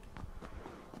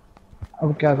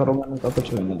 अब क्या करूँ, मैंने तो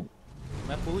कुछ भी नहीं।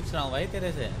 मैं पूछ रहा हूँ भाई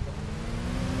तेरे से।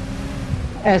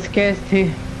 एसकेएस थी।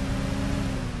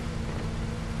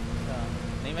 अच्छा,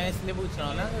 नहीं मैं इसलिए पूछ रहा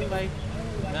हूँ ना कि भाई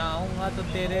मैं आऊँगा तो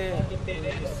तेरे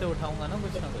उससे उठाऊँगा ना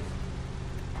कुछ ना कुछ।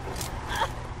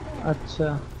 अच्छा,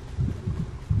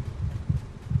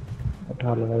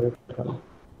 उठा लो भाई, उठा लो।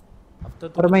 अब तो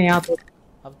तू और कुछ, मैं अब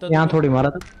तो तू यहाँ कुछ, थोड़ी मारा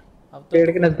था, अब तो पेड़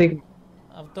तू के कुछ, नजदीक।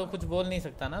 अब तो कुछ बोल नहीं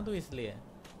सकता ना तू, इसलिए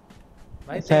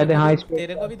भाई शायद हाँ, इस पेड़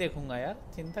तेरे को का। भी देखूंगा यार,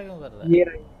 चिंता क्यों कर रहा है? ये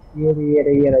रहा,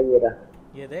 ये रहा।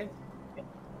 ये देख,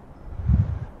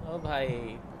 ओ भाई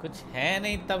कुछ है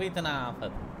नहीं तब इतना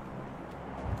आफत,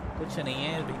 कुछ नहीं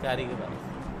है इस भिखारी के पास।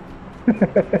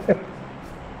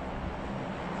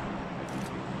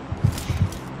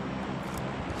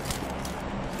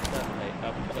 चल भाई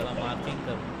अब चला मार्किंग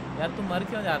कर। यार तू मर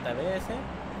क्यों जाता है भाई ऐसे?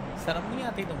 शर्म नहीं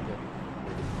आती तुमको?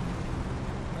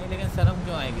 नहीं लेकिन शर्म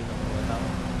क्यों आएगी तुमको, बताओ?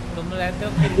 तुम रहते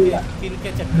हो किल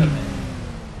के चक्कर में।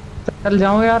 चल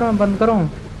जाऊँ यार, मैं बंद करूँ।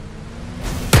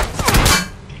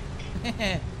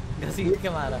 घसीट के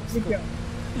मारा उसको।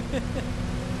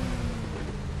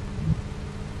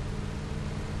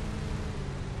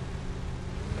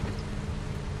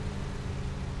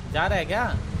 जा रहा है क्या?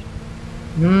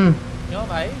 क्यों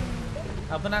भाई?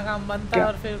 अपना काम बनता है क्या?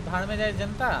 और फिर भाड़ में जाए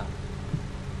जनता।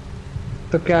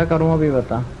 तो क्या करूँ अभी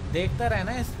बता। देखता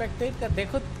रहना, स्पेक्टेट कर,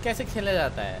 देखो कैसे खेला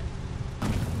जाता है।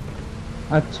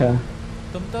 अच्छा,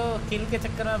 तुम तो किल के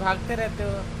चक्कर में भागते रहते हो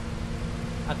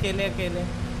अकेले अकेले।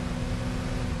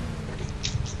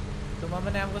 तुम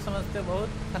अपने आप को समझते हो बहुत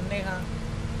फन्ने खा।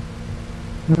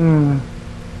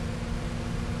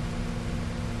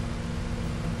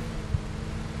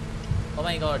 ओ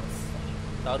माय गॉड,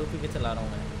 दारू पी के चला रहा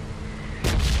हूँ मैं।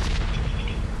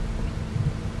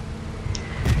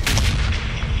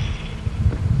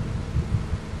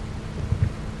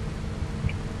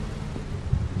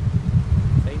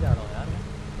 सही जा रहा हूँ यार मैं।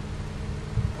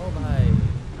 ओ भाई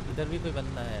इधर भी कोई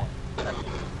बंदा है।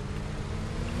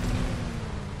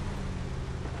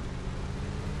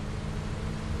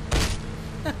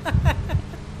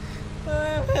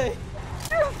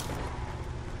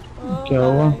 क्या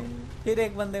हुआ? फिर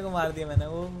एक बंदे को मार दिया मैंने।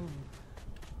 वो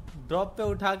ड्रॉप पे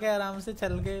उठा के आराम से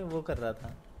चल के वो कर रहा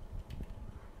था।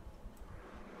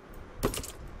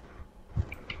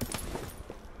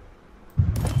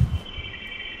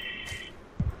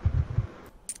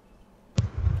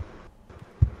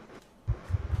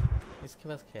 इसके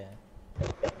पास क्या है?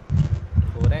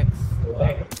 4x।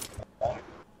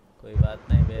 कोई बात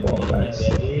नहीं बेबी।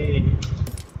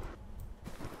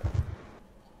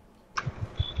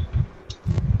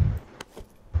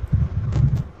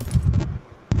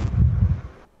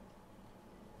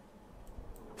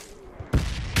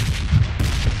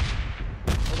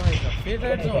 फिर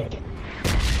रेड जोन।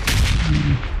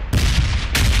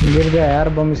 गिर गया यार,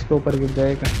 बम इसके ऊपर गिर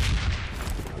जाएगा।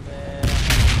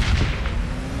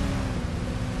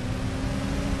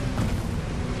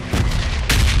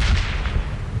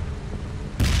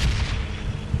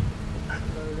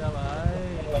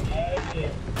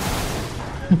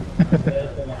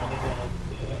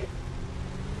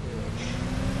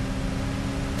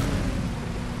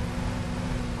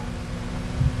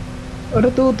 अरे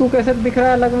तू तू कैसे दिख रहा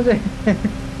है अलग मुझे?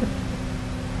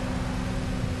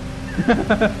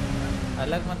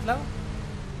 अलग मतलब?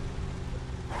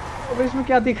 अब इसमें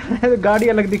क्या दिख रहा है? गाड़ी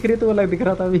अलग दिख रही है, तू अलग दिख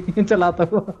रहा था अभी चलाता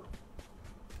हुआ।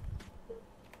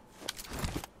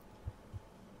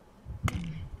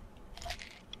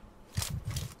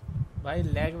 भाई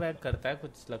लैग वैग करता है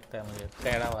कुछ, लगता है मुझे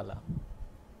टेढ़ा वाला।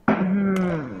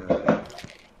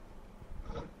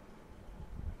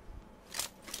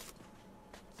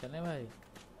 चले भाई,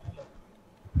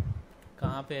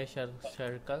 कहाँ पे है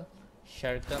सर्कल?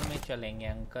 सर्कल में चलेंगे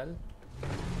अंकल,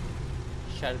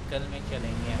 सर्कल में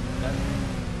चलेंगे अंकल।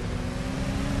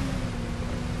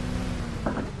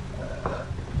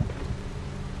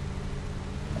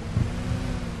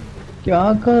 क्या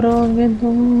करोगे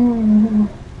तुम?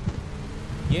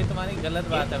 ये तुम्हारी गलत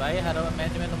बात है भाई, हर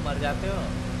मैच में तुम मर जाते हो।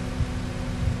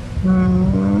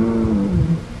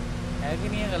 है कि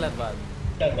नहीं है गलत बात?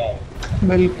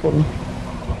 बिल्कुल।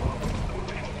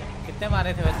 कितने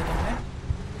मारे थे वैसे तुमने?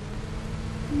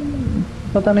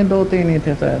 पता नहीं, 2-3 ही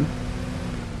थे शायद।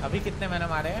 अभी कितने मैंने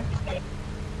मारे हैं?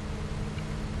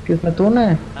 किसने? तूने?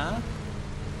 हाँ।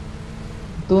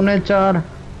 तूने 4।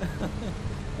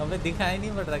 हमें दिखाई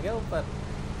नहीं पड़ रहा क्या ऊपर?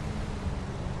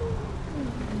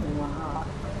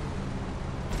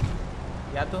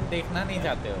 या तुम देखना नहीं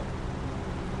चाहते हो?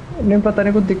 नहीं, पता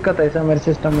नहीं, कुछ दिक्कत है ऐसा मेरे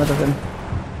सिस्टम में तो फिर।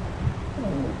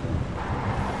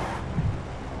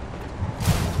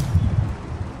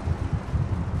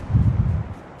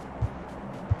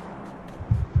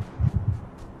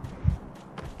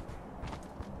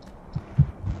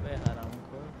 अबे हराम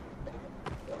खोर।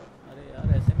 अरे यार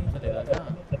ऐसे नहीं चलेगा क्या?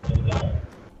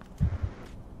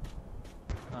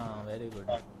 हाँ वेरी गुड।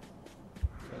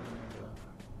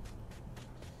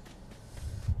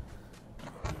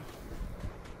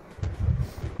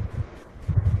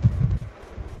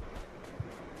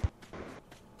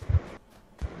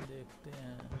 देखते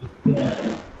हैं।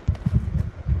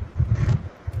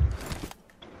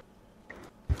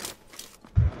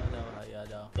 आजा भाई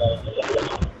आजा।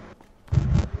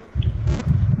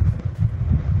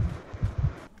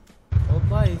 ओ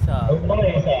भाई साहब,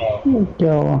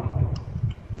 क्या हुआ?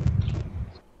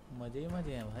 मजे ही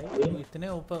मजे हैं भाई। इतने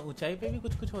ऊपर ऊंचाई पे भी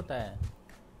कुछ कुछ होता है।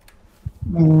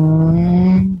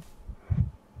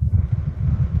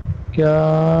 क्या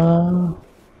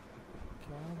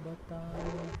क्या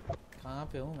बताऊं? कहाँ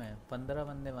पे हूँ मैं? 15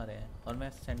 बंदे मारे हैं और मैं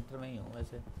सेंटर में ही हूँ।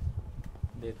 वैसे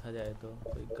देखा जाए तो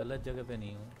कोई गलत जगह पे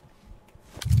नहीं हूँ।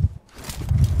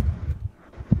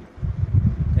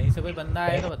 कहीं से कोई बंदा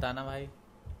आए तो बताना भाई।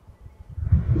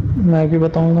 मैं भी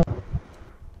बताऊंगा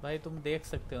भाई तुम देख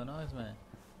सकते हो ना इसमें।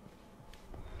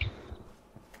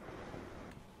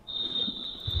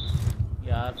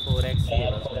 यार 4x ही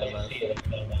है बस मेरे पास।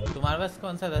 तुम्हारे पास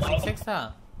कौन सा था? 6x था?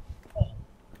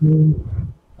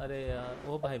 अरे यार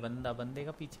ओ भाई, बंदे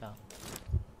का पीछा।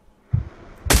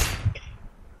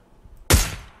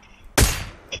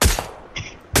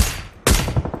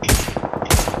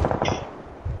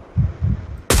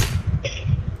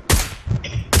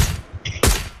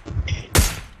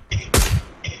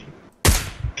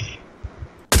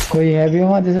 कोई है भी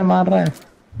वहाँ जिसे मार रहा है।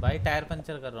 भाई टायर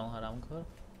पंचर कर रहा हूँ हरामखोर।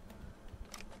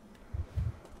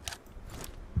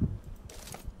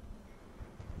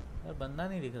 यार बंदा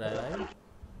नहीं दिख रहा है भाई।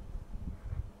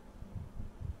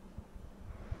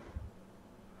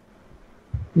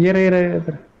 ये रहे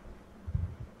इधर।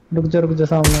 रुक जा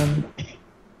सामने।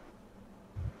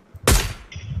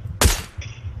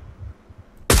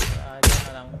 आजा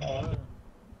हरामखोर।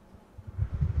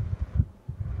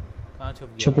 कहाँ छुप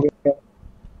गया? छुप गया।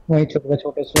 वहीं छुप गया,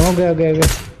 छोटे से। हो गया गया गया।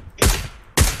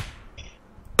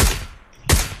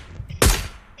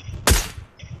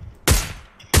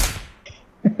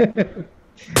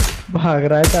 भाग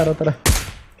रहा है चारों तरफ।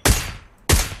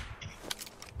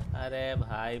 अरे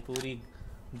भाई पूरी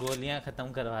गोलियां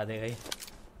खत्म करवा देगा ये।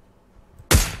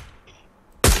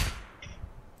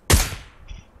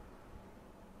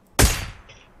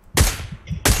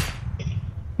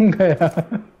 गया।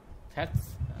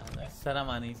 शर्म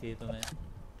आनी चाहिए तुम्हें।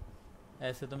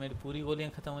 ऐसे तो मेरी पूरी गोलियां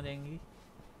खत्म हो जाएंगी।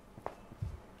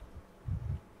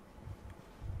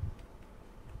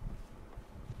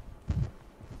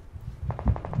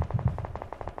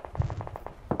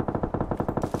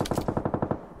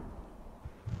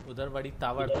 उधर बड़ी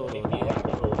ताबड़तोड़ हो रही है।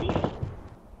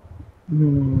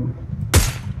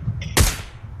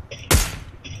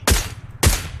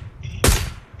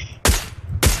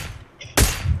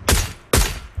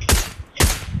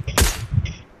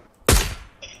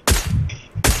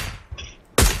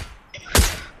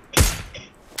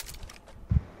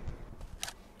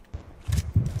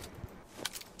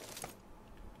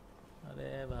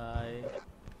 अरे भाई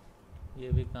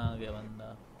ये भी कहाँ गया बंदा?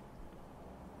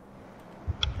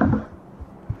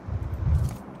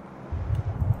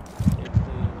 एक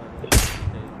तो ये वाला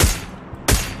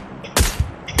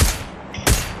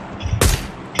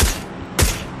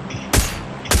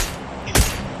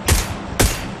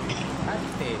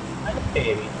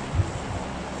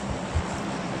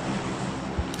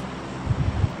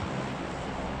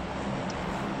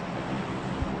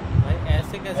भाई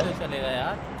ऐसे कैसे चलेगा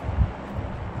यार?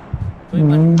 कोई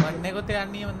मरने को तैयार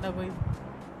नहीं है बंदा कोई।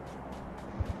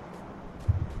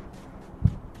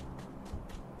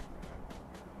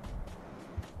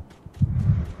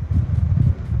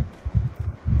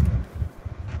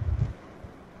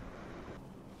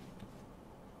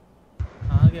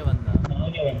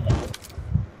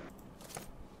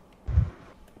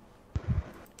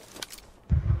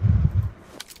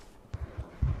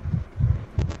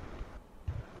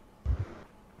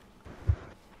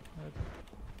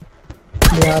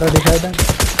 आ रहा दिखाई दे।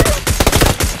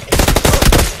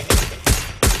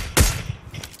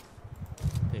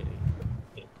 तेरी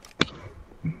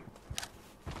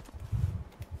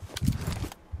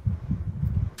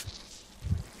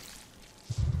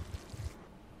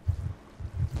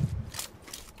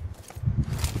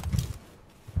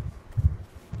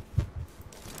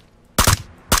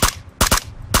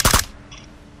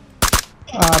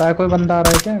आ रहा है, कोई बंदा आ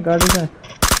रहा है क्या गाड़ी से?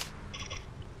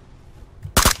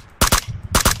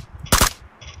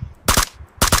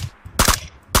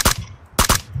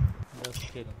 बस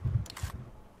किल।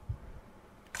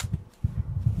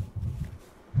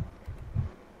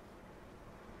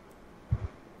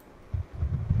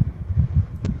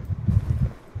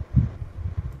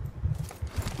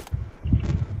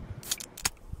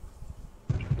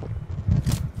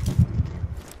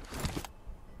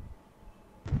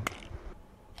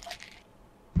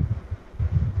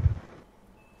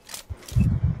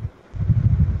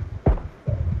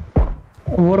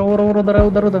 वो उधर है,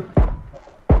 उधर उधर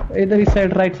इधर इस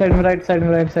साइड, राइट साइड में, राइट साइड में,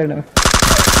 राइट साइड में।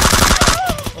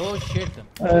 ओह शिट,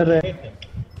 अरे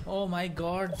ओह माय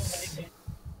गॉड,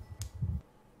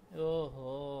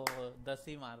 ओहो 10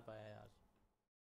 ही मार पाया।